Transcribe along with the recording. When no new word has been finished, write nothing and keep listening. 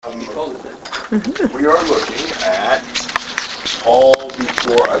We are looking at Paul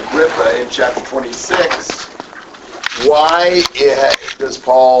before Agrippa in chapter 26. Why is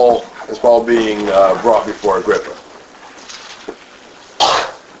Paul being brought before Agrippa?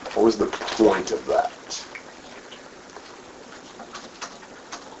 What was the point of that?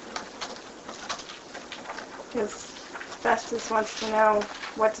 Because Festus wants to know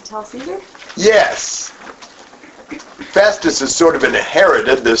what to tell Caesar? Yes. Festus has sort of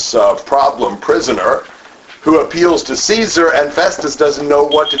inherited this problem prisoner who appeals to Caesar, and Festus doesn't know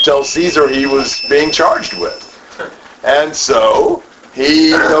what to tell Caesar he was being charged with. And so he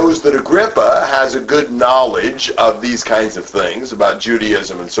knows that Agrippa has a good knowledge of these kinds of things about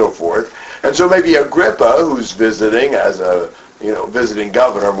Judaism and so forth. And so maybe Agrippa, who's visiting as a visiting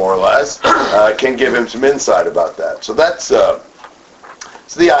governor more or less, can give him some insight about that. So that's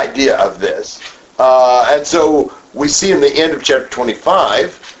the idea of this. And so we see in the end of chapter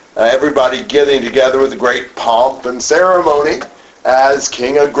 25, everybody getting together with great pomp and ceremony as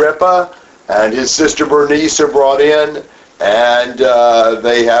King Agrippa and his sister Bernice are brought in, and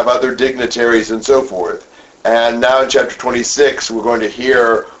they have other dignitaries and so forth. And now in chapter 26, we're going to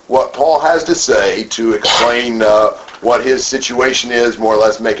hear what Paul has to say to explain what his situation is, more or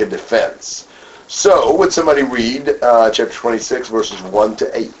less make a defense. So, would somebody read chapter 26, verses 1 to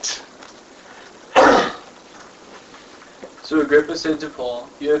 8? So Agrippa said to Paul,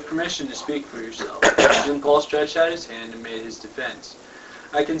 "You have permission to speak for yourself." Then Paul stretched out his hand and made his defense.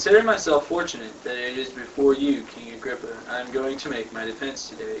 "I consider myself fortunate that it is before you, King Agrippa, I am going to make my defense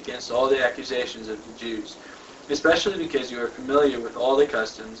today against all the accusations of the Jews, especially because you are familiar with all the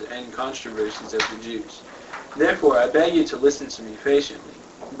customs and controversies of the Jews. Therefore, I beg you to listen to me patiently.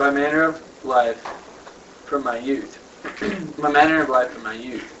 My manner of life from my youth,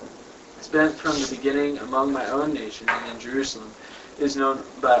 spent from the beginning among my own nation and in Jerusalem, is known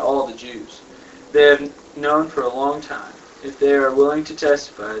by all the Jews. They have known for a long time, if they are willing to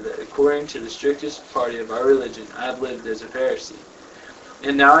testify, that according to the strictest party of our religion, I have lived as a Pharisee.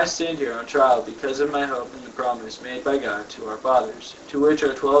 And now I stand here on trial because of my hope in the promise made by God to our fathers, to which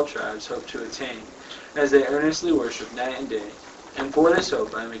our 12 tribes hope to attain, as they earnestly worship night and day. And for this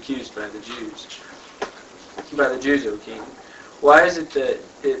hope I am accused by the Jews, O King. Why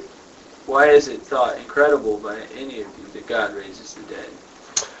is it thought incredible by any of you that God raises the dead?"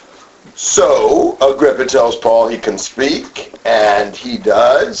 So, Agrippa tells Paul he can speak, and he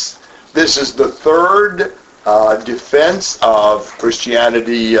does. This is the third defense of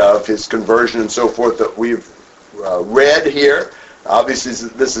Christianity, of his conversion and so forth that we've read here. Obviously,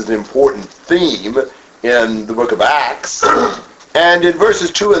 this is an important theme in the book of Acts. And in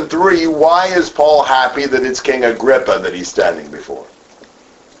verses 2 and 3, why is Paul happy that it's King Agrippa that he's standing before?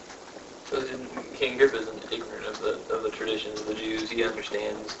 So King Agrippa isn't ignorant of the traditions of the Jews. He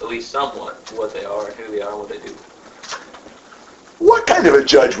understands at least somewhat what they are and who they are and what they do. What kind of a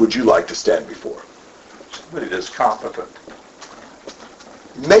judge would you like to stand before? Somebody that's competent.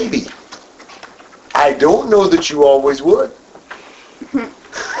 Maybe. I don't know that you always would.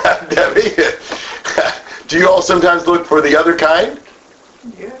 Debbie, do you all sometimes look for the other kind?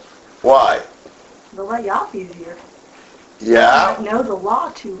 Yeah. Why? The lay off easier. Yeah? You know the law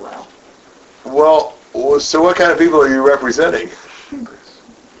too well. Well, so what kind of people are you representing?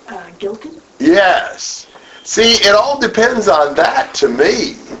 Guilty? Yes. See, it all depends on that to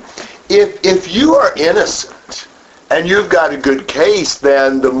me. If you are innocent and you've got a good case,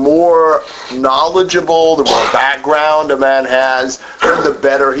 then the more knowledgeable, the more background a man has, then the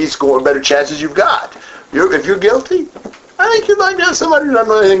better he's scoring, better chances you've got. If you're guilty, I think you'd like to have somebody who doesn't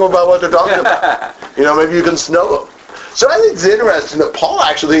know anything about what they're talking about. Maybe you can snow them. So I think it's interesting that Paul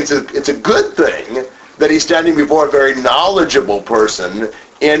actually thinks it's a good thing that he's standing before a very knowledgeable person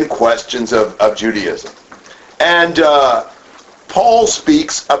in questions of Judaism. And Paul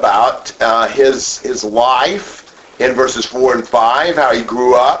speaks about his life in verses 4 and 5, how he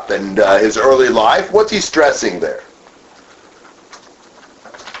grew up and his early life. What's he stressing there?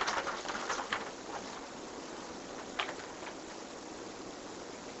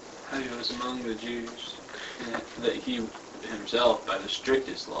 How he was among the Jews, and that he himself, by the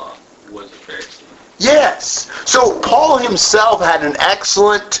strictest law, was a Pharisee. Yes. So Paul himself had an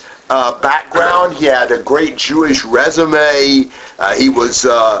excellent background. He had a great Jewish resume. He was,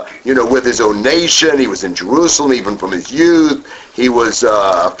 with his own nation. He was in Jerusalem even from his youth. He was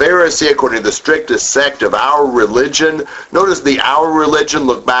a Pharisee according to the strictest sect of our religion. Notice the our religion.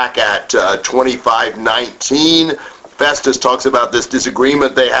 Look back at 25:19. Festus talks about this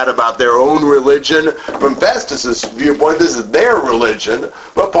disagreement they had about their own religion. From Festus's viewpoint, this is their religion,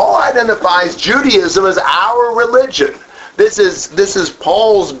 but Paul identifies Judaism as our religion. This is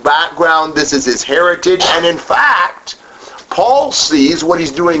Paul's background. This is his heritage. And in fact, Paul sees what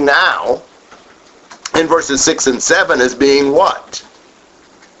he's doing now in verses 6 and 7 as being what?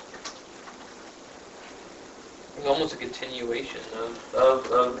 It's almost a continuation of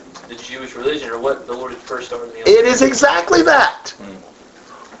the Jewish religion, or what the Lord had first started in the Old It is exactly that.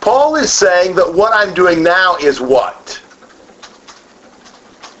 Paul is saying that what I'm doing now is what?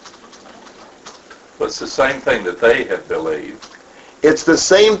 Well, it's the same thing that they have believed. It's the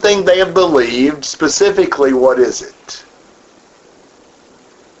same thing they have believed. Specifically, what is it?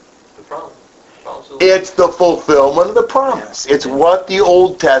 The promise. It's the fulfillment of the promise. It's what the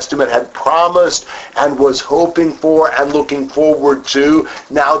Old Testament had promised and was hoping for and looking forward to.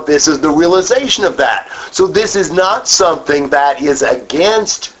 Now this is the realization of that. So this is not something that is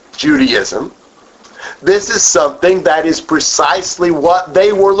against Judaism. This is something that is precisely what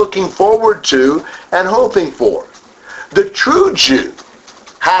they were looking forward to and hoping for. The true Jew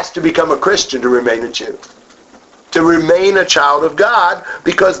has to become a Christian to remain a Jew, to remain a child of God,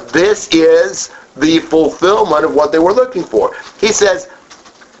 because this is the fulfillment of what they were looking for. He says,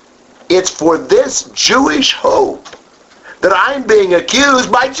 it's for this Jewish hope that I'm being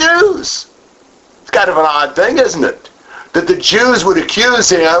accused by Jews. It's kind of an odd thing, isn't it? That the Jews would accuse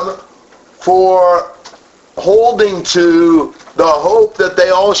him for holding to the hope that they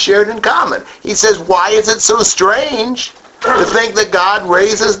all shared in common. He says, why is it so strange to think that God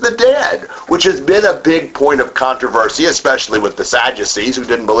raises the dead? Which has been a big point of controversy, especially with the Sadducees who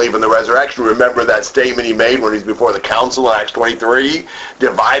didn't believe in the resurrection. Remember that statement he made when he's before the council in Acts 23?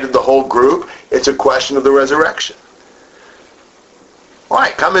 Divided the whole group. It's a question of the resurrection. All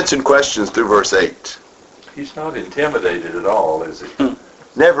right, comments and questions through verse 8. He's not intimidated at all, is he?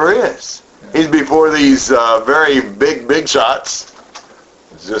 Never is. He's before these very big shots,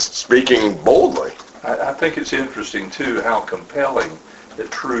 just speaking boldly. I think it's interesting, too, how compelling the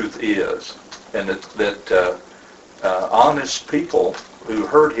truth is, and that honest people who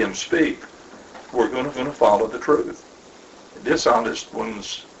heard him speak were going to follow the truth. Dishonest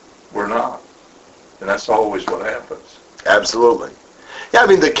ones were not, and that's always what happens. Absolutely. Yeah, I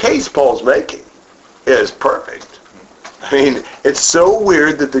mean, the case Paul's making is perfect. I mean, it's so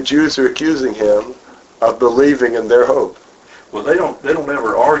weird that the Jews are accusing him of believing in their hope. Well, they don't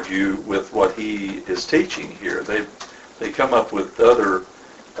ever argue with what he is teaching here. They come up with other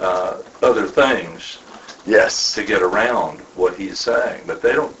things, Yes. to get around what he's saying, but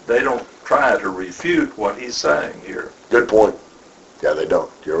they don't try to refute what he's saying here. Good point. Yeah, they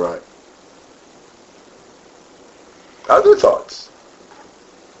don't. You're right. Other thoughts?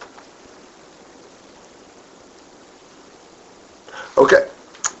 Okay.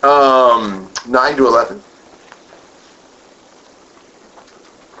 9 to 11.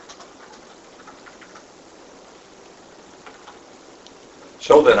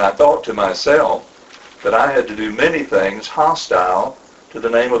 So then I thought to myself that I had to do many things hostile to the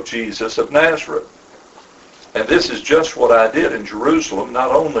name of Jesus of Nazareth. And this is just what I did in Jerusalem.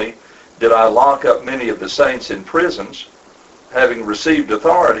 Not only did I lock up many of the saints in prisons, having received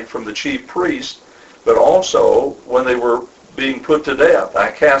authority from the chief priests, but also when they were being put to death,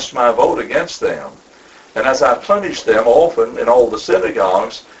 I cast my vote against them. And as I punished them often in all the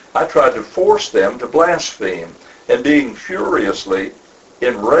synagogues, I tried to force them to blaspheme. And being furiously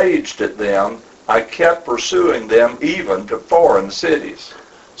enraged at them, I kept pursuing them even to foreign cities.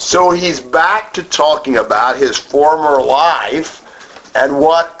 So he's back to talking about his former life, and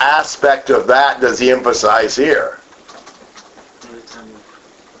what aspect of that does he emphasize here?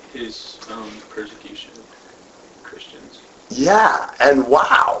 His own persecution of Christians. Yeah, and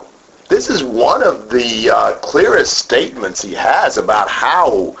wow, this is one of the clearest statements he has about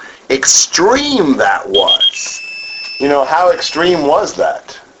how extreme that was. You know, how extreme was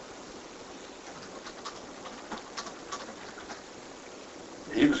that?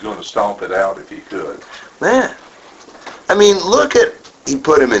 He was going to stomp it out if he could. Man, I mean, look at, he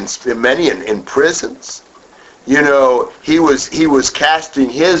put him in many in prisons. You know, he was casting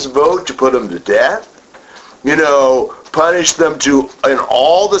his vote to put them to death. You know, punished them in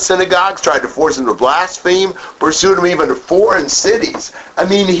all the synagogues, tried to force them to blaspheme, pursued them even to foreign cities. I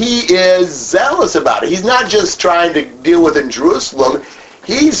mean, he is zealous about it. He's not just trying to deal with it in Jerusalem.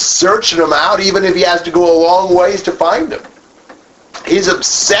 He's searching them out, even if he has to go a long ways to find them. He's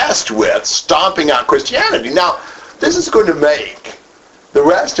obsessed with stomping out Christianity. Now, this is going to make the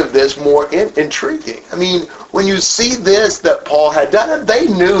rest of this more intriguing. I mean, when you see this, that Paul had done it, they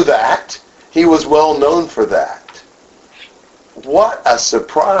knew that. He was well known for that. What a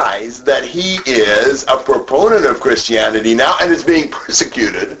surprise that he is a proponent of Christianity now and is being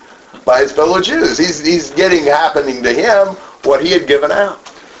persecuted by by his fellow Jews. He's getting happening to him what he had given out.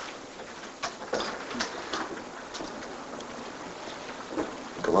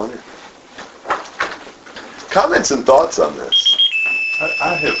 Come on in. Comments and thoughts on this?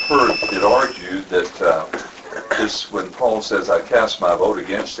 I have heard it argued that when Paul says, I cast my vote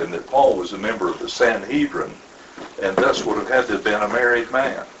against him, that Paul was a member of the Sanhedrin and thus would have had to have been a married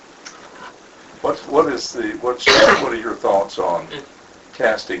man. What are your thoughts on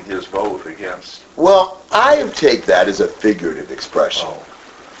casting his vote against? Well, I take that as a figurative expression.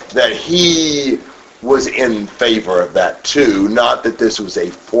 That he was in favor of that too, not that this was a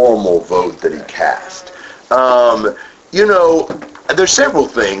formal vote that he cast. There's several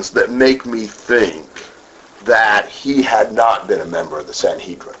things that make me think that he had not been a member of the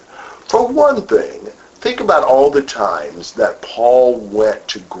Sanhedrin. For one thing, think about all the times that Paul went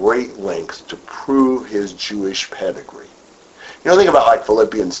to great lengths to prove his Jewish pedigree. Think about like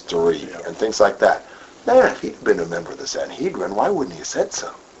Philippians 3 and things like that. Man, if he'd been a member of the Sanhedrin, why wouldn't he have said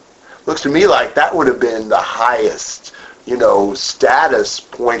so? Looks to me like that would have been the highest, status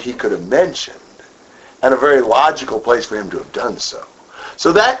point he could have mentioned, and a very logical place for him to have done so.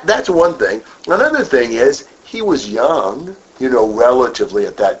 So that's one thing. Another thing is, he was young, relatively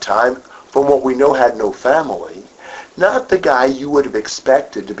at that time, from what we know had no family. Not the guy you would have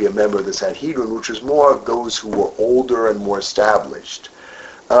expected to be a member of the Sanhedrin, which was more of those who were older and more established.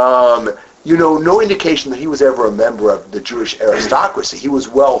 No indication that he was ever a member of the Jewish aristocracy. He was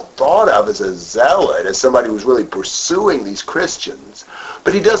well thought of as a zealot, as somebody who was really pursuing these Christians.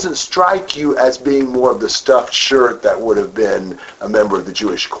 But he doesn't strike you as being more of the stuffed shirt that would have been a member of the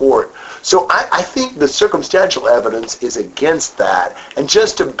Jewish court. So I think the circumstantial evidence is against that. And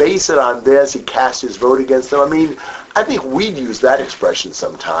just to base it on this, he cast his vote against them. I think we'd use that expression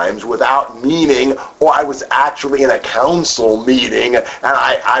sometimes without meaning, I was actually in a council meeting and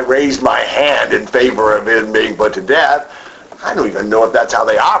I raised my hand in favor of him being put to death. I don't even know if that's how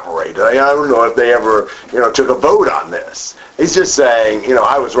they operate. I don't know if they ever, took a vote on this. He's just saying,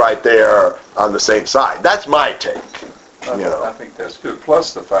 I was right there on the same side. That's my take. I think that's good.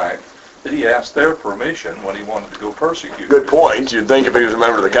 Plus the fact that he asked their permission when he wanted to go persecute. Good point. You'd think if he was a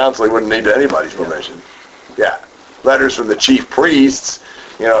member of the council, he wouldn't need anybody's permission. Yeah. Letters from the chief priests.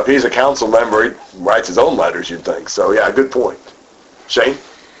 If he's a council member, he writes his own letters, you'd think. So, yeah, good point. Shane?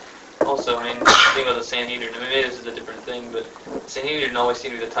 Also, think of the Sanhedrin. Maybe this is a different thing, but the Sanhedrin always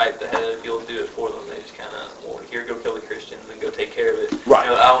seem to be the type that had people do it for them. They just kind of, here, go kill the Christians and go take care of it. Right.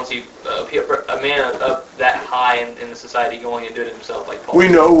 I don't see a man up that high in the society going and doing it himself like Paul. We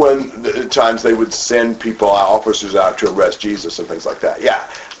know when the times they would send officers out to arrest Jesus and things like that. Yeah.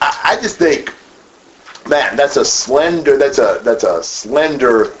 I just think, man, that's a slender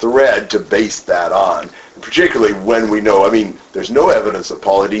thread to base that on, particularly when we know, there's no evidence that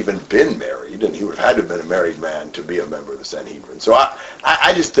Paul had even been married, and he would have had to have been a married man to be a member of the Sanhedrin. So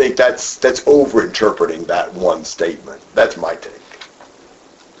I just think that's over-interpreting that one statement. That's my take.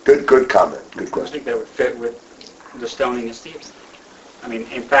 Good comment. Good I question. think that would fit with the stoning of Stephen.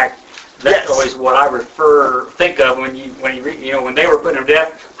 In fact, that's always what I think of when they were putting him to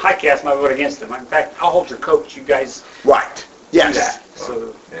death. I cast my vote against them. In fact, I'll hold your coat. You guys Right. Yes. do that.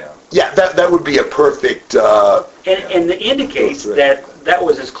 So Yeah, that would be a perfect... and it indicates that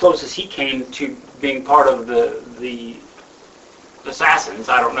was as close as he came to being part of the assassins.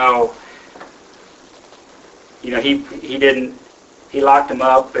 I don't know. He locked them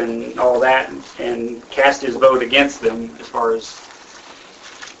up and all that and cast his vote against them as far as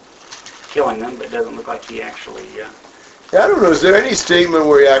killing them, but it doesn't look like he actually... I don't know. Is there any statement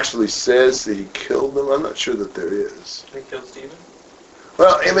where he actually says that he killed them? I'm not sure that there is. He killed Stephen?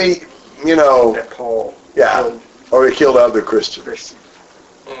 Well, that Paul killed or he killed other Christians.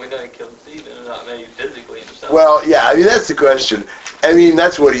 Well, we know he killed Stephen, and not maybe physically himself. Well, yeah, that's the question.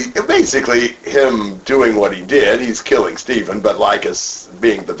 That's what basically him doing what he did, he's killing Stephen, but like us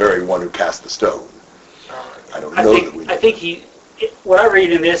being the very one who cast the stone. I don't know that we know. I think what I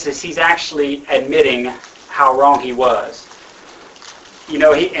read in this is he's actually admitting how wrong he was. He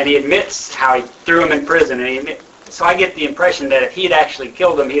admits how he threw him in prison, so I get the impression that if he had actually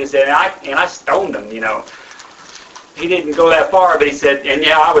killed him, he'd have said, and I stoned him, He didn't go that far, but he said,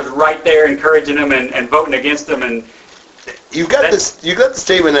 I was right there encouraging him and voting against him. And you got the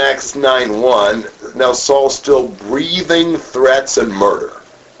statement in Acts 9:1. Now Saul, still breathing threats and murder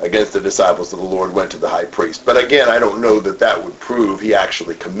against the disciples of the Lord, went to the high priest. But again, I don't know that would prove he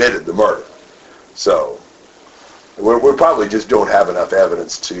actually committed the murder. So we probably just don't have enough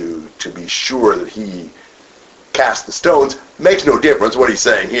evidence to be sure that he cast the stones. Makes no difference what he's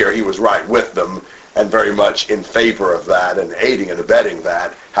saying here. He was right with them. and very much in favor of that and aiding and abetting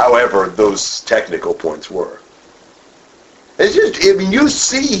that, however those technical points were. It's just, I mean, you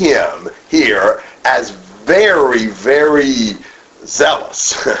see him here as very, very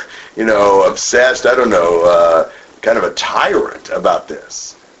zealous, obsessed, kind of a tyrant about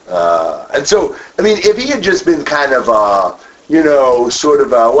this. And so, I mean, if he had just been kind of I'll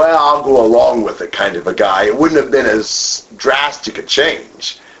go along with it kind of a guy, it wouldn't have been as drastic a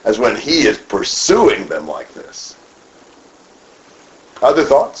change as when he is pursuing them like this. Other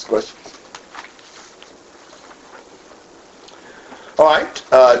thoughts, questions? All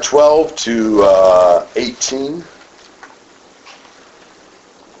right, 12 to 18.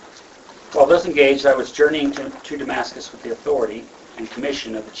 While thus engaged, I was journeying to Damascus with the authority and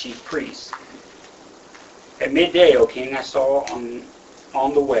commission of the chief priests. At midday, O king, I saw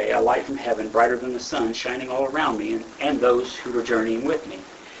on the way a light from heaven, brighter than the sun, shining all around me and those who were journeying with me.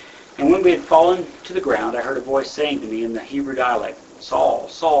 And when we had fallen to the ground, I heard a voice saying to me in the Hebrew dialect, Saul,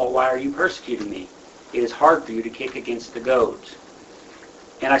 Saul, why are you persecuting me? It is hard for you to kick against the goads.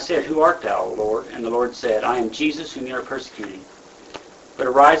 And I said, Who art thou, Lord? And the Lord said, I am Jesus whom you are persecuting. But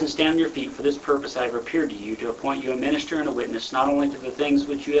arise and stand on your feet, for this purpose I have appeared to you, to appoint you a minister and a witness, not only to the things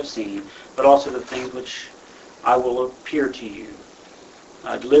which you have seen, but also to the things which I will appear to you,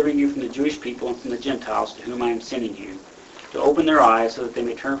 delivering you from the Jewish people and from the Gentiles to whom I am sending you, to open their eyes so that they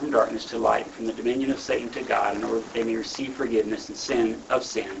may turn from darkness to light, and from the dominion of Satan to God, in order that they may receive forgiveness and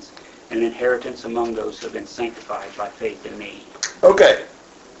sins, and an inheritance among those who have been sanctified by faith in me. Okay.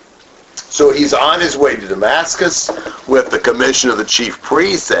 So he's on his way to Damascus with the commission of the chief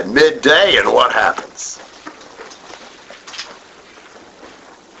priests at midday, and what happens?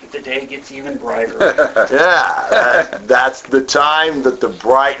 The day gets even brighter. Yeah, that's the time that the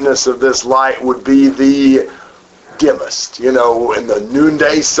brightness of this light would be the dimmest, in the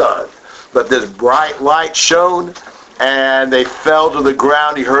noonday sun. But this bright light shone, and they fell to the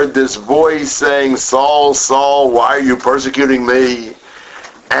ground. He heard this voice saying, Saul, Saul, why are you persecuting me?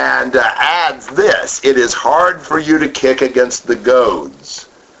 And adds this, it is hard for you to kick against the goads.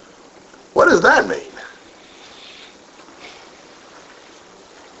 What does that mean?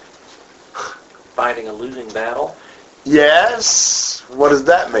 Fighting a losing battle. Yes. What does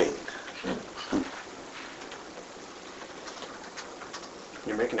that mean?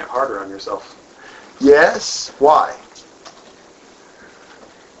 You're making it harder on yourself. Yes. Why?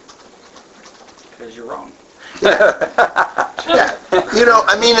 Because you're wrong. Yeah.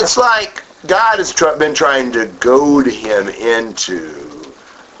 It's like God has been trying to goad him into,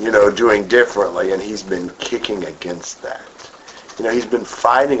 doing differently, and he's been kicking against that. He's been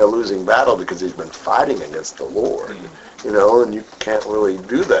fighting a losing battle because he's been fighting against the Lord, and you can't really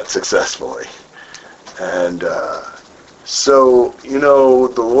do that successfully. And so,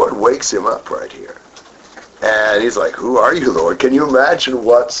 the Lord wakes him up right here. And he's like, who are you, Lord? Can you imagine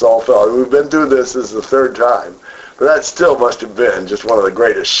what Saul felt? We've been through this is the third time. But that still must have been just one of the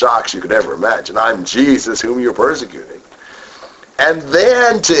greatest shocks you could ever imagine. I'm Jesus whom you're persecuting. And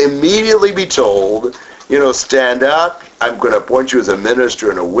then to immediately be told, stand up, I'm going to appoint you as a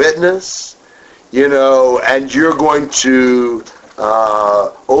minister and a witness, and you're going to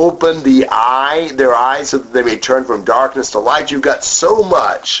open their eyes so that they may turn from darkness to light. You've got so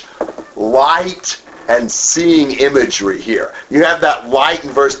much light and seeing imagery here. You have that light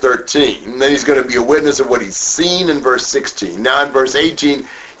in verse 13, and then he's going to be a witness of what he's seen in verse 16. Now in verse 18,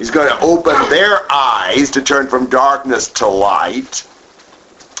 he's going to open their eyes to turn from darkness to light.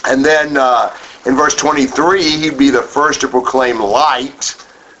 And then in verse 23, he'd be the first to proclaim light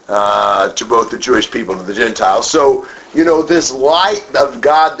to both the Jewish people and the Gentiles. So, this light of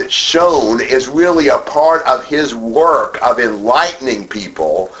God that shone is really a part of his work of enlightening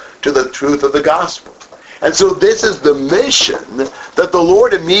people to the truth of the gospel. And so this is the mission that the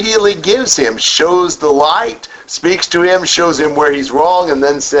Lord immediately gives him, shows the light, speaks to him, shows him where he's wrong, and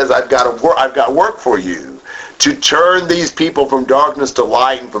then says, I've got work for you to turn these people from darkness to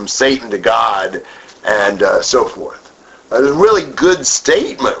light and from Satan to God, and so forth. It's a really good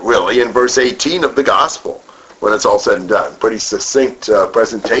statement, really, in verse 18 of the gospel, when it's all said and done. Pretty succinct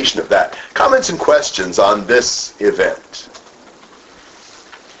presentation of that. Comments and questions on this event?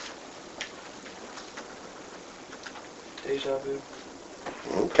 Deja vu.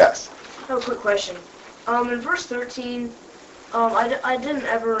 Okay. I have a quick question. In verse 13, I didn't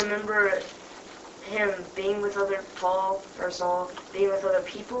ever remember him being with Saul being with other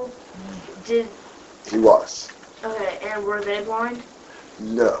people. He was. Okay, and were they blind?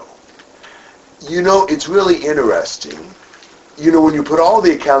 No. It's really interesting. When you put all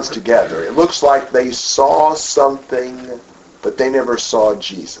the accounts together, it looks like they saw something, but they never saw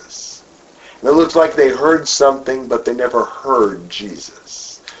Jesus. And it looks like they heard something, but they never heard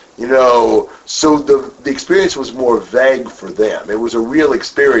Jesus. You know, so the experience was more vague for them. It was a real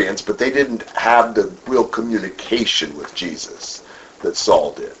experience, but they didn't have the real communication with Jesus that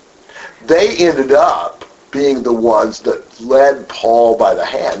Saul did. They ended up being the ones that led Paul by the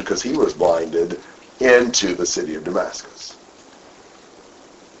hand, because he was blinded, into the city of Damascus.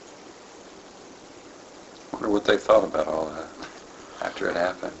 I wonder what they thought about all that after it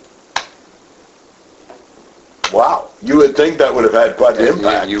happened. Wow, you would think that would have had quite an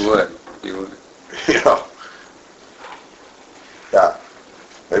impact. You would. You know. Yeah.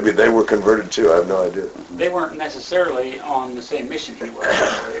 Maybe they were converted too. I have no idea. They weren't necessarily on the same mission he was.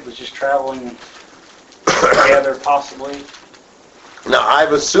 It was just traveling together, possibly. Now,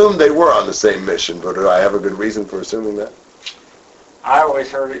 I've assumed they were on the same mission, but do I have a good reason for assuming that? I always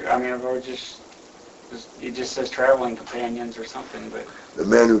heard it. I mean, I've always it just says traveling companions or something, but The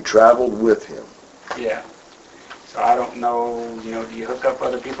men who traveled with him. yeah. So I don't know, you know, do you hook up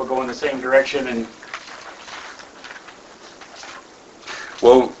other people going the same direction? And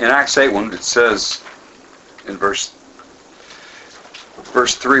Well, in Acts 8, when it says in verse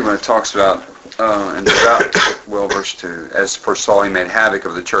 3, when it talks about, verse 2, as for Saul, he made havoc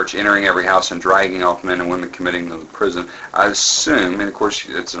of the church, entering every house and dragging off men and women, committing them to prison. I assume, and of course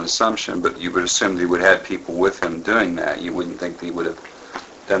it's an assumption, but you would assume that he would have people with him doing that. You wouldn't think that he would have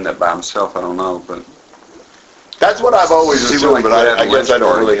done that by himself. I don't know, but That's what I've always Seemed assumed, like but they had I guess I don't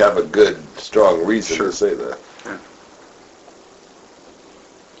story. really have a good, strong reason Sure. to say that. Yeah.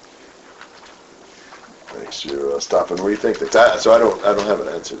 Makes you stop and rethink that. So I don't have an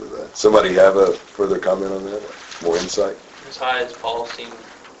answer to that. Somebody have a further comment on that? More insight? As high as Paul seemed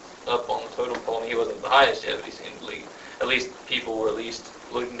up on the totem pole, I mean, he wasn't the highest yet, but he seemed at least people were at least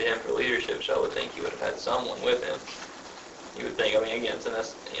looking to him for leadership, so I would think he would have had someone with him. You would think, I mean, again, it's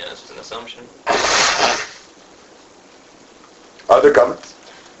an assumption. Other comments?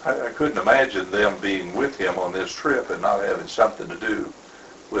 I couldn't imagine them being with him on this trip and not having something to do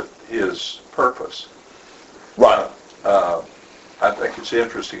with his purpose. Right. I think it's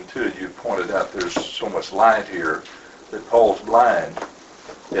interesting, too, you pointed out there's so much light here that Paul's blind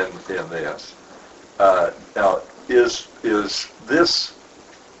in this. Now, is this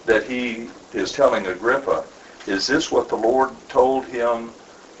that he is telling Agrippa, is this what the Lord told him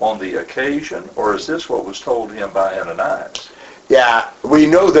on the occasion, or is this what was told him by Ananias? Yeah, we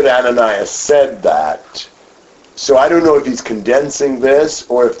know that Ananias said that. So I don't know if he's condensing this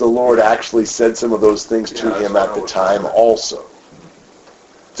or if the Lord actually said some of those things to him at the time also.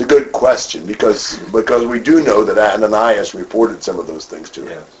 It's a good question because we do know that Ananias reported some of those things to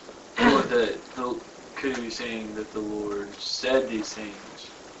him. Yes. Well, could he be saying that the Lord said these things,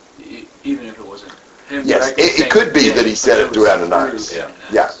 even if it wasn't him? Yes, directly it saying could be things, that he said but it to was Ananias. through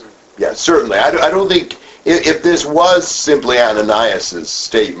Yeah. Yeah, certainly. I don't think, if this was simply Ananias'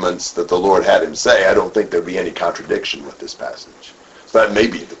 statements that the Lord had him say, I don't think there'd be any contradiction with this passage. That may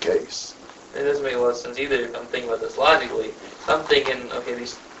be the case. It doesn't make a lot of sense either if I'm thinking about this logically. I'm thinking, okay,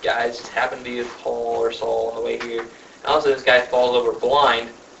 these guys just happen to be with Paul or Saul on the way here. And also this guy falls over blind.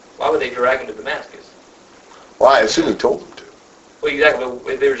 Why would they drag him to Damascus? Well, I assume he told them to. Well, exactly,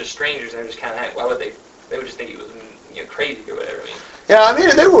 but if they were just strangers and they were just kind of, why would they would just think he was crazy or whatever, I mean. Yeah, I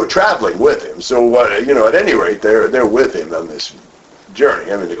mean, they were traveling with him, so at any rate, they're with him on this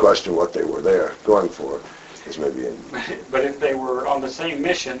journey. I mean, the question what they were there going for is maybe. But if they were on the same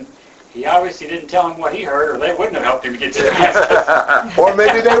mission, he obviously didn't tell him what he heard, or they wouldn't have helped him get to Damascus. Or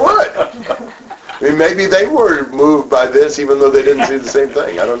maybe they would. I mean, maybe they were moved by this, even though they didn't see the same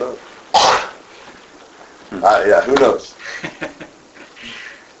thing. I don't know. Yeah, who knows?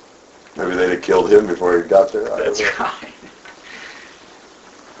 Maybe they'd have killed him before he got there. That's right.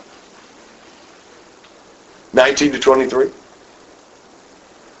 19 to 23.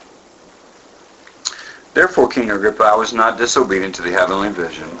 Therefore, King Agrippa, I was not disobedient to the heavenly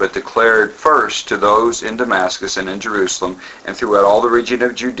vision, but declared first to those in Damascus and in Jerusalem and throughout all the region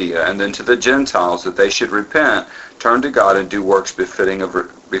of Judea, and then to the Gentiles, that they should repent, turn to God, and do works befitting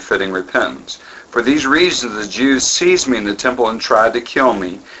repentance. For these reasons the Jews seized me in the temple and tried to kill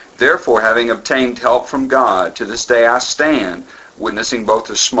me. Therefore, having obtained help from God, to this day I stand, witnessing both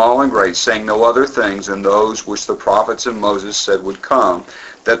the small and great, saying no other things than those which the prophets and Moses said would come,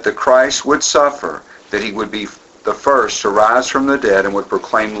 that the Christ would suffer, that he would be the first to rise from the dead, and would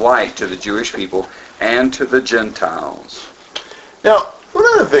proclaim light to the Jewish people and to the Gentiles. Now, one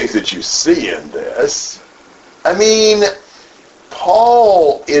of the things that you see in this, I mean,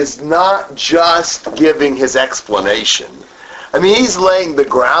 Paul is not just giving his explanation. I mean, he's laying the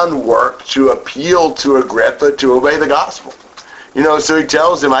groundwork to appeal to Agrippa to obey the gospel. So he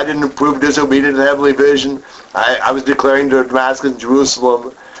tells him, I didn't prove disobedient to the heavenly vision. I was declaring to Damascus and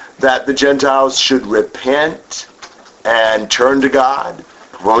Jerusalem that the Gentiles should repent and turn to God,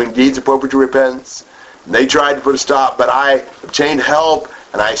 performing deeds appropriate to repentance. And they tried to put a stop, but I obtained help,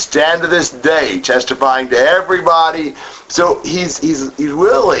 and I stand to this day testifying to everybody. So he's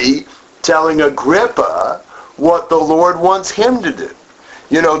really telling Agrippa what the Lord wants him to do.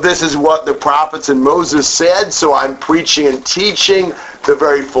 This is what the prophets and Moses said, so I'm preaching and teaching the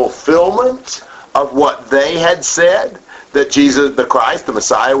very fulfillment of what they had said, that Jesus, the Christ, the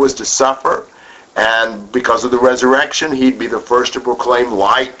Messiah, was to suffer, and because of the resurrection, he'd be the first to proclaim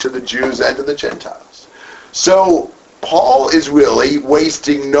light to the Jews and to the Gentiles. So Paul is really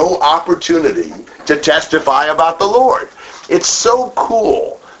wasting no opportunity to testify about the Lord. It's so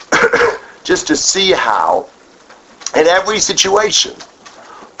cool just to see how, in every situation,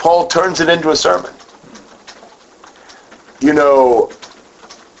 Paul turns it into a sermon.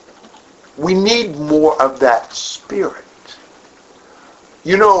 We need more of that spirit.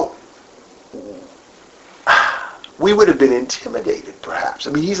 We would have been intimidated, perhaps.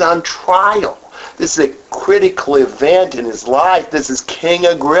 He's on trial. This is a critical event in his life. This is King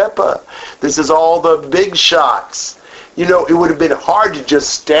Agrippa. This is all the big shots. It would have been hard to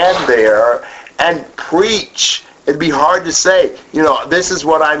just stand there and preach. It'd be hard to say, this is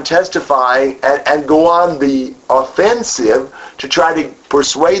what I'm testifying, and go on the offensive to try to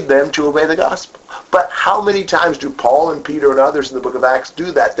persuade them to obey the gospel. But how many times do Paul and Peter and others in the book of Acts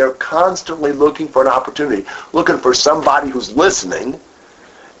do that? They're constantly looking for an opportunity, looking for somebody who's listening,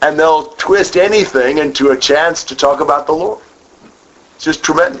 and they'll twist anything into a chance to talk about the Lord. It's just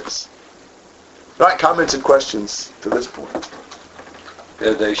tremendous. All right, comments and questions to this point? The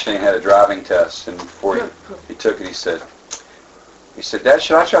other day Shane had a driving test, and before he took it, he said, Dad,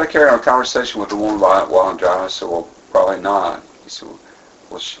 should I try to carry on a conversation with the woman while I'm driving? I said, well, probably not. He said,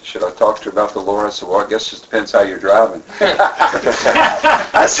 well, should I talk to her about the Lord? I said, well, I guess it just depends how you're driving.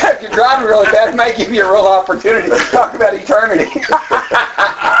 I said, if you're driving really bad, it may give you a real opportunity to talk about eternity.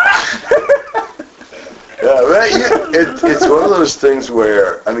 It's one of those things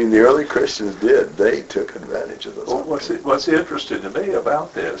where, the early Christians did. They took advantage of those. Well, what's interesting to me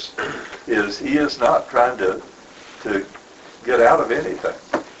about this is he is not trying to get out of anything.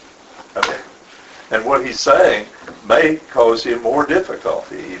 And what he's saying may cause him more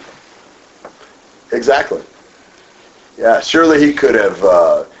difficulty even. Exactly. Yeah, surely he could have,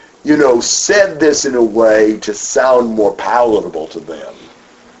 said this in a way to sound more palatable to them.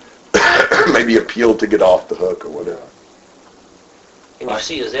 Maybe appealed to get off the hook or whatever. And you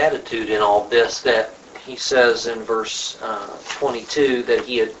see his attitude in all this, that he says in verse 22 that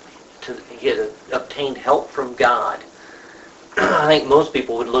he had obtained help from God. I think most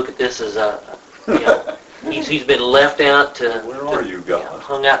people would look at this as he's been left out to, where are you, God?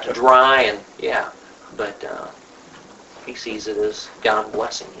 Hung out to dry, and but he sees it as God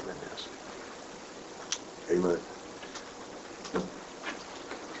blessing him in this. Amen.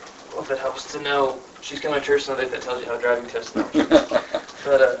 Well, if it helps to know, she's coming to church Sunday, that tells you how driving tests work.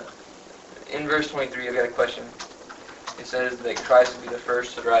 But in verse 23, I've got a question. It says that Christ will be the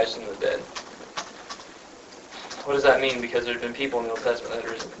first to rise from the dead. What does that mean? Because there's been people in the Old Testament that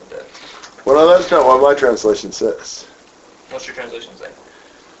have risen from the dead. Well, no, that's not what my translation says. What's your translation say?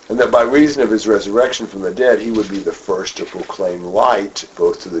 And that by reason of his resurrection from the dead, he would be the first to proclaim light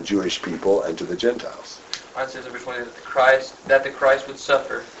both to the Jewish people and to the Gentiles. Mine says in verse 20 that the Christ would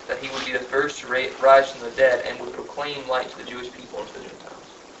suffer, that he would be the first to rise from the dead and would proclaim light to the Jewish people and to the Gentiles.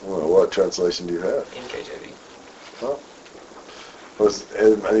 Well, what translation do you have? In KJV. Huh?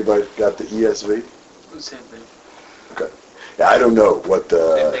 Anybody got the ESV? Same thing. Okay. Yeah, I don't know what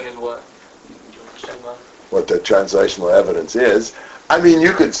Same thing as what? What the translational evidence is.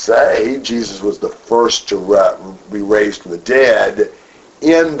 You could say Jesus was the first to be raised from the dead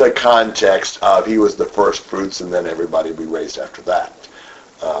in the context of he was the first fruits and then everybody will be raised after that.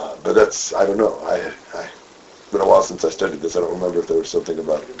 But that's, I don't know. It's been a while since I studied this. I don't remember if there was something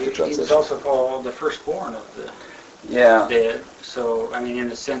about the translation. He was also called the firstborn of the dead. So, in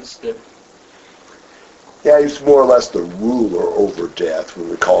the sense that... Yeah, he's more or less the ruler over death when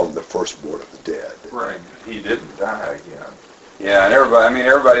we call him the firstborn of the dead. Right. He didn't die again. Yeah, and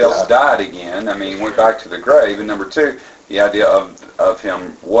everybody else died again. Went back to the grave. And number two, the idea of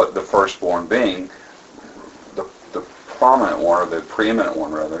him, what the firstborn being, the prominent one, or the preeminent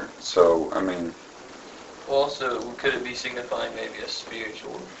one, rather. So, Well, also, could it be signifying maybe a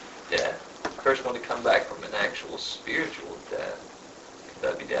spiritual death? First one to come back from an actual spiritual death. Could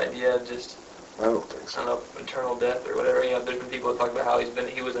that be the idea of just... I don't think so. I don't know, eternal death or whatever. There's been people that talk about how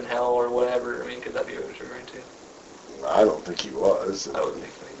he was in hell or whatever. Could that be what it's referring to? I don't think he was. I would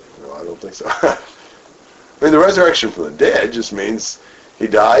think so. No, I don't think so. I mean, the resurrection from the dead just means he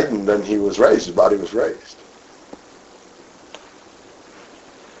died and then he was raised. His body was raised.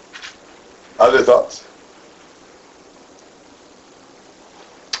 Other thoughts?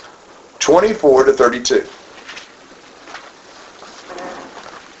 24 to 32.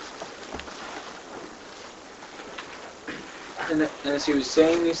 And as he was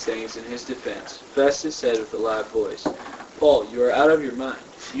saying these things in his defense, Festus said with a loud voice, Paul, you are out of your mind.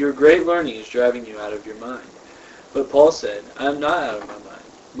 Your great learning is driving you out of your mind. But Paul said, I am not out of my mind,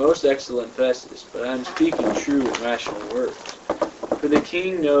 most excellent Festus, but I am speaking true and rational words. For the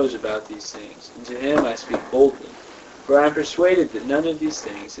king knows about these things, and to him I speak boldly. For I am persuaded that none of these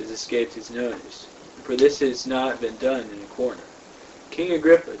things has escaped his notice, for this has not been done in a corner. King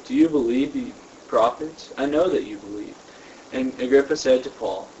Agrippa, do you believe the prophets? I know that you believe. And Agrippa said to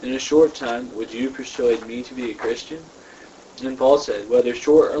Paul, In a short time would you persuade me to be a Christian? And Paul said, Whether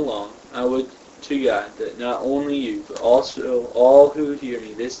short or long, I would to God that not only you, but also all who hear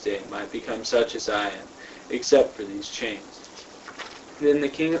me this day might become such as I am, except for these chains. Then the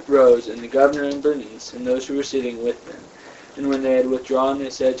king rose, and the governor and Bernice, and those who were sitting with them. And when they had withdrawn, they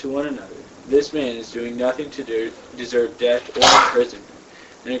said to one another, This man is doing nothing to deserve death or imprisonment.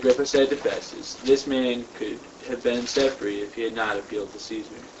 And Agrippa said to Festus, This man could have been set free if he had not appealed to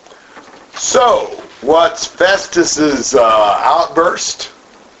Caesar. So, what's Festus's outburst?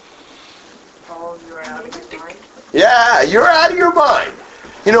 Paul, you're out of your mind. Yeah, you're out of your mind.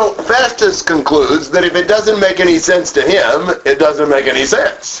 You know, Festus concludes that if it doesn't make any sense to him, it doesn't make any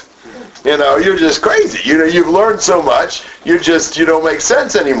sense. You know, you're just crazy. You know, you've learned so much, you don't make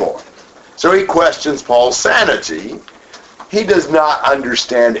sense anymore. So he questions Paul's sanity. He does not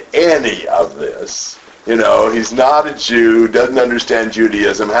understand any of this. You know, he's not a Jew, doesn't understand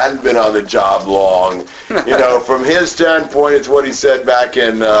Judaism, hadn't been on the job long. You know, from his standpoint, it's what he said back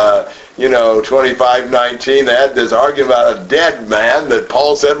in, 25:19. They had this argument about a dead man that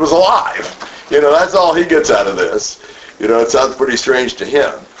Paul said was alive. You know, that's all he gets out of this. You know, it sounds pretty strange to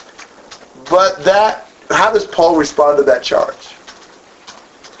him. But how does Paul respond to that charge?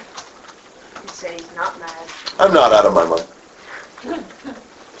 He said he's not mad. I'm not out of my mind.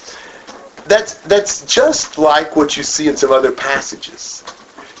 That's just like what you see in some other passages.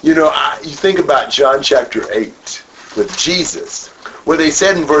 You know, you think about John chapter 8 with Jesus, where they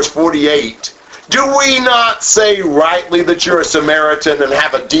said in verse 48, Do we not say rightly that you're a Samaritan and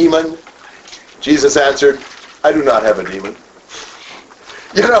have a demon? Jesus answered, I do not have a demon.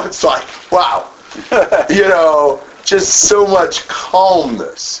 You know, it's like, wow. You know, just so much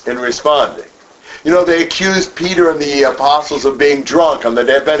calmness in responding. You know, they accused Peter and the apostles of being drunk on the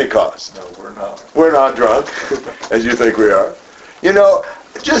day of Pentecost. No, we're not. We're not drunk, as you think we are. You know,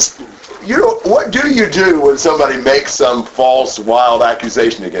 what do you do when somebody makes some false, wild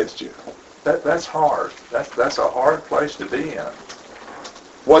accusation against you? That's hard. That's a hard place to be in.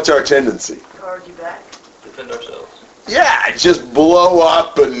 What's our tendency? Argue back. Defend ourselves. Yeah, just blow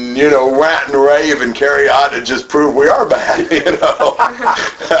up and, rant and rave and carry on and just prove we are bad,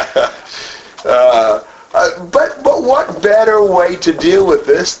 But what better way to deal with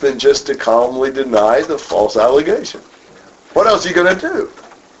this than just to calmly deny the false allegation? What else are you going to do?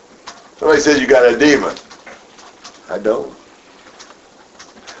 Somebody says you got a demon. I don't.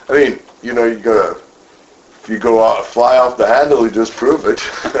 I mean, if you go out, fly off the handle, you just prove it.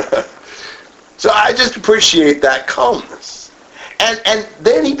 So I just appreciate that calmness. And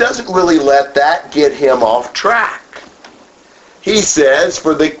then he doesn't really let that get him off track. He says,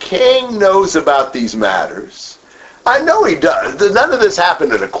 for the king knows about these matters. I know he does. None of this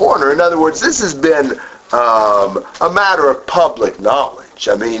happened in a corner. In other words, this has been a matter of public knowledge.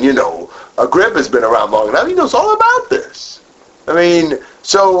 I mean, Agrippa's been around long enough. He knows all about this. I mean,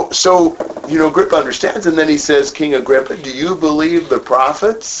 so Agrippa understands, and then he says, King Agrippa, do you believe the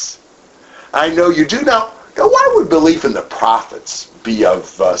prophets? I know you do. Now why would belief in the prophets be of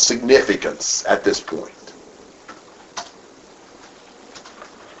significance at this point?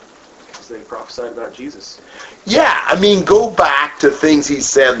 They prophesied about Jesus. Yeah, I mean, go back to things he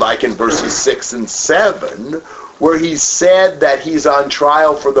said, like in verses 6 and 7, where he said that he's on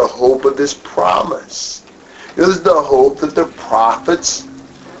trial for the hope of this promise. It was the hope that the prophets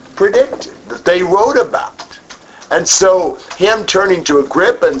predicted, that they wrote about. And so him turning to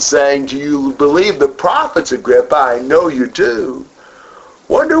Agrippa and saying, do you believe the prophets, Agrippa? I know you do.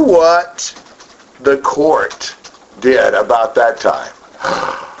 Wonder what the court did about that time.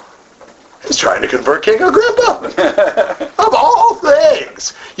 He's trying to convert King Agrippa. Of all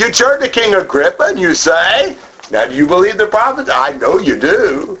things. You turn to King Agrippa and you say, now do you believe the prophets? I know you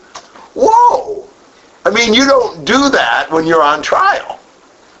do. Whoa. I I mean, you don't do that when you're on trial.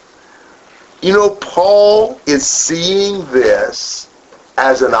 You know, Paul is seeing this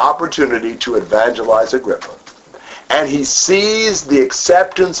as an opportunity to evangelize Agrippa. And he sees the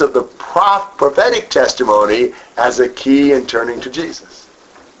acceptance of the prophetic testimony as a key in turning to Jesus.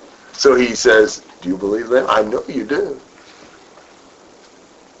 So he says, do you believe them? I know you do.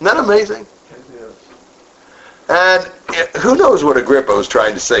 Isn't that amazing? And who knows what Agrippa was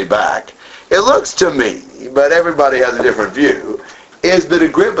trying to say back? It looks to me, but everybody has a different view, is that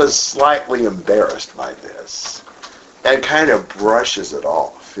Agrippa's slightly embarrassed by this and kind of brushes it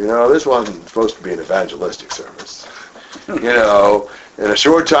off. You know, this wasn't supposed to be an evangelistic service. You know, in a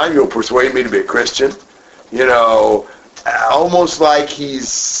short time you'll persuade me to be a Christian. You know, almost like he's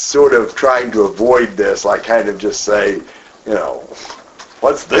sort of trying to avoid this, like kind of just say, you know,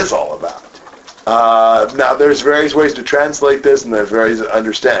 what's this all about? Now, there's various ways to translate this, and there's various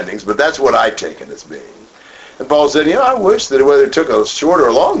understandings, but that's what I take it as being. And Paul said, you know, I wish that whether it took a short or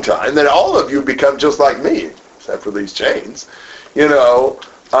a long time, that all of you become just like me, except for these chains. You know,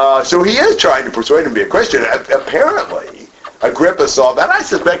 so he is trying to persuade him to be a Christian. Apparently, Agrippa saw that. I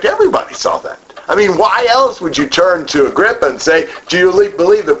suspect everybody saw that. I mean, why else would you turn to Agrippa and say, do you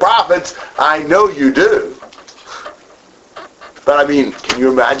believe the prophets? I know you do. But I mean, can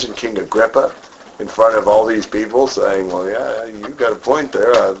you imagine King Agrippa in front of all these people saying, well, yeah, you've got a point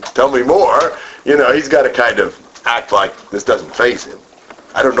there. Tell me more. You know, he's got to kind of act like this doesn't faze him.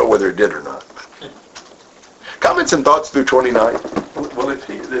 I don't know whether it did or not. Comments and thoughts through 29? Well, if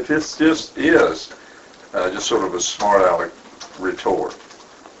this just is just sort of a smart aleck retort,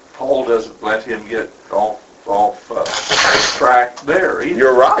 Paul doesn't let him get off track there either.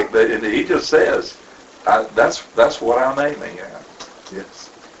 You're right. And he just says, that's what I'm aiming at.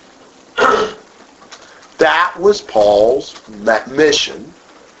 Yes. That was Paul's mission,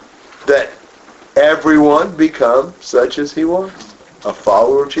 that everyone become such as he was, a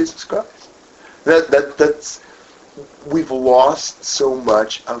follower of Jesus Christ. That's we've lost so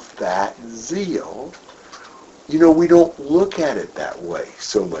much of that zeal. You know, we don't look at it that way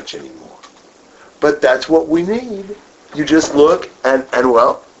so much anymore. But that's what we need. You just look and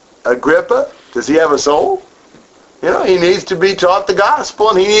well, Agrippa, does he have a soul? You know, he needs to be taught the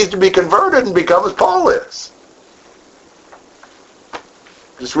gospel, and he needs to be converted and become as Paul is.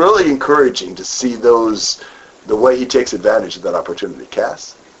 It's really encouraging to see the way he takes advantage of that opportunity.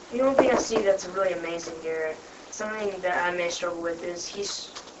 Cass? You know, one thing I see that's really amazing here, something that I may struggle with, is he's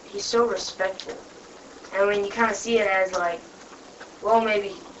so respectful. And when you kind of see it as like,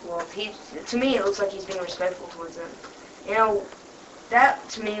 to me it looks like he's being respectful towards them. You know, that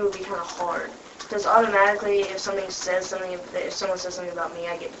to me would be kind of hard. Because automatically, if someone says something about me,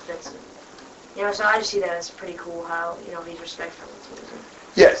 I get defensive. You know, so I just see that as pretty cool how, you know, he's respectful towards them.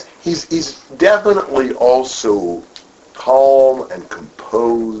 Yes, he's definitely also calm and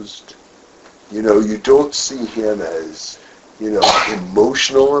composed. You know, you don't see him as, you know,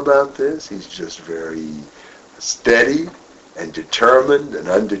 emotional about this. He's just very steady and determined and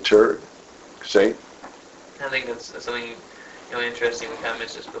undeterred. Shane? I think that's something, you know, interesting. We kind of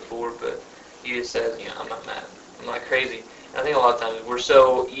mentioned this before, but he just says, you know, I'm not mad. I'm not crazy. And I think a lot of times we're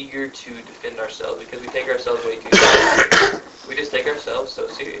so eager to defend ourselves because we take ourselves way too seriously. We just take ourselves so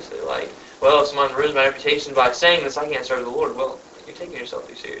seriously. Like, well, if someone ruins my reputation by saying this, I can't serve the Lord. Well, you're taking yourself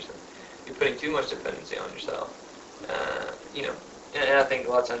too seriously. You're putting too much dependency on yourself. You know, and I think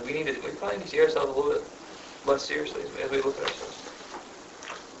a lot of times we probably need to see ourselves a little bit less seriously as we look at ourselves.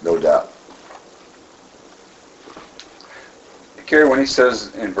 No doubt. Gary, when he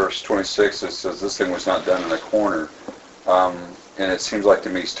says in verse 26, it says this thing was not done in a corner, and it seems like to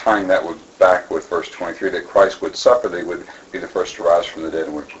me he's tying that back with verse 23, that Christ would suffer, they would be the first to rise from the dead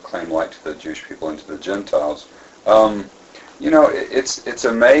and would proclaim light to the Jewish people and to the Gentiles. You know, it's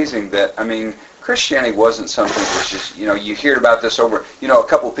amazing that, I mean, Christianity wasn't something that was just, you know, you hear about this over, you know, a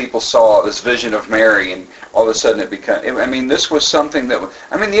couple people saw this vision of Mary and all of a sudden it became, I mean, this was something that,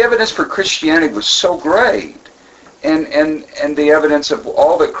 the evidence for Christianity was so great. And the evidence of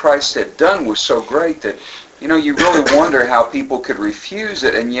all that Christ had done was so great that, you know, you really wonder how people could refuse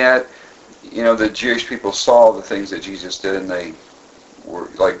it, and yet, you know, the Jewish people saw the things that Jesus did, and they were,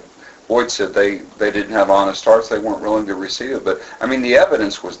 like Boyd said, they didn't have honest hearts, they weren't willing to receive it, but, I mean, the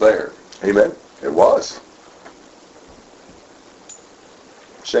evidence was there. Amen. It was.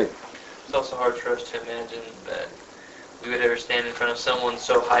 Shane? It's also hard for us to imagine that we would ever stand in front of someone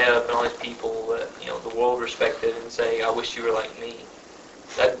so high up and all these people that, you know, the world respected and say, I wish you were like me.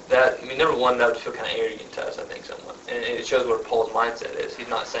 Number one, that would feel kind of arrogant to us, I think, somewhat. And it shows what Paul's mindset is. He's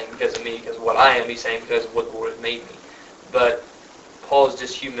not saying because of me, because of what I am. He's saying because of what the Lord has made me. But Paul's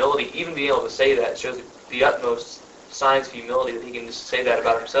just humility, even being able to say that, shows the utmost signs of humility that he can just say that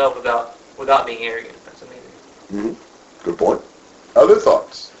about himself without being arrogant. That's amazing. Mm-hmm. Good point. Other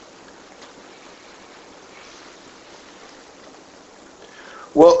thoughts?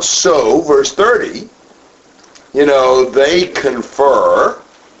 Well, so, verse 30, they confer,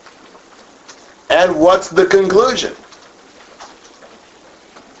 and what's the conclusion?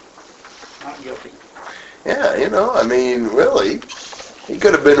 Not guilty. Yeah, really, he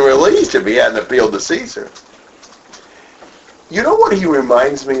could have been released if he hadn't appealed to Caesar. You know what he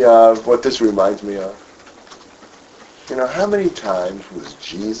reminds me of, what this reminds me of? How many times was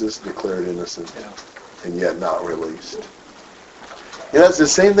Jesus declared innocent and yet not released? It's the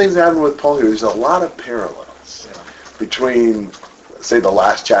same things that happened with Paul here. There's a lot of parallels between, say, the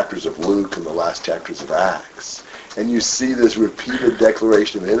last chapters of Luke and the last chapters of Acts. And you see this repeated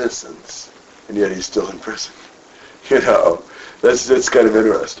declaration of innocence, and yet he's still in prison. That's kind of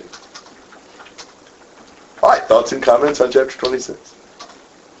interesting. All right, thoughts and comments on chapter 26?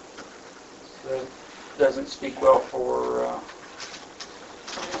 That doesn't speak well for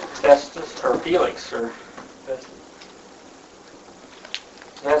Festus or Felix or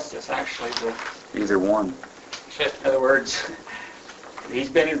Festus, actually. Either one. In other words, he's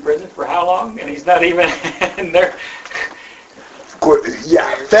been in prison for how long, and he's not even in there.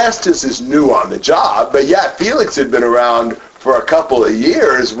 Yeah, Festus is new on the job, but Felix had been around for a couple of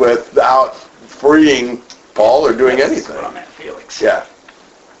years without freeing Paul or doing anything. That's what I meant, Felix. Yeah.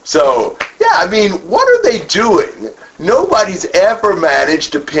 So, what are they doing? Nobody's ever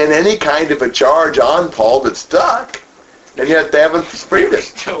managed to pin any kind of a charge on Paul that stuck, and yet they haven't freed him.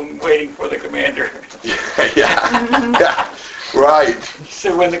 Still waiting for the commander. Yeah. Right.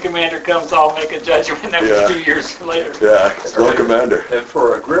 So when the commander comes, I'll make a judgment. That was 2 years later. Yeah, slow commander. And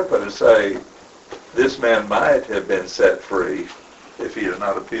for Agrippa to say, this man might have been set free if he had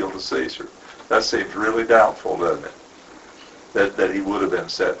not appealed to Caesar, that seems really doubtful, doesn't it? That he would have been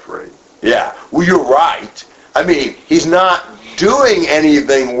set free. Yeah, well, you're right. He's not doing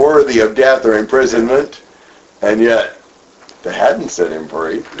anything worthy of death or imprisonment, and yet they hadn't set him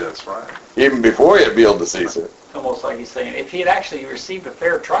free. That's right. Even before he appealed to Caesar. Almost like he's saying, if he had actually received a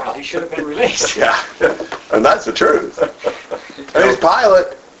fair trial, he should have been released. Yeah, and that's the truth. And he's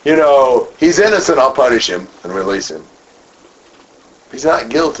Pilate, he's innocent, I'll punish him and release him. If he's not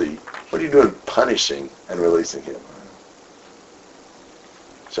guilty, what are you doing punishing and releasing him?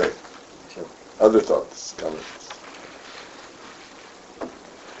 Sorry. Other thoughts, comments? All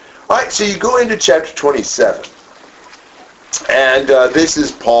right, so you go into chapter 27. And this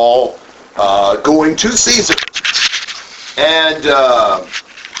is Paul going to Caesar. And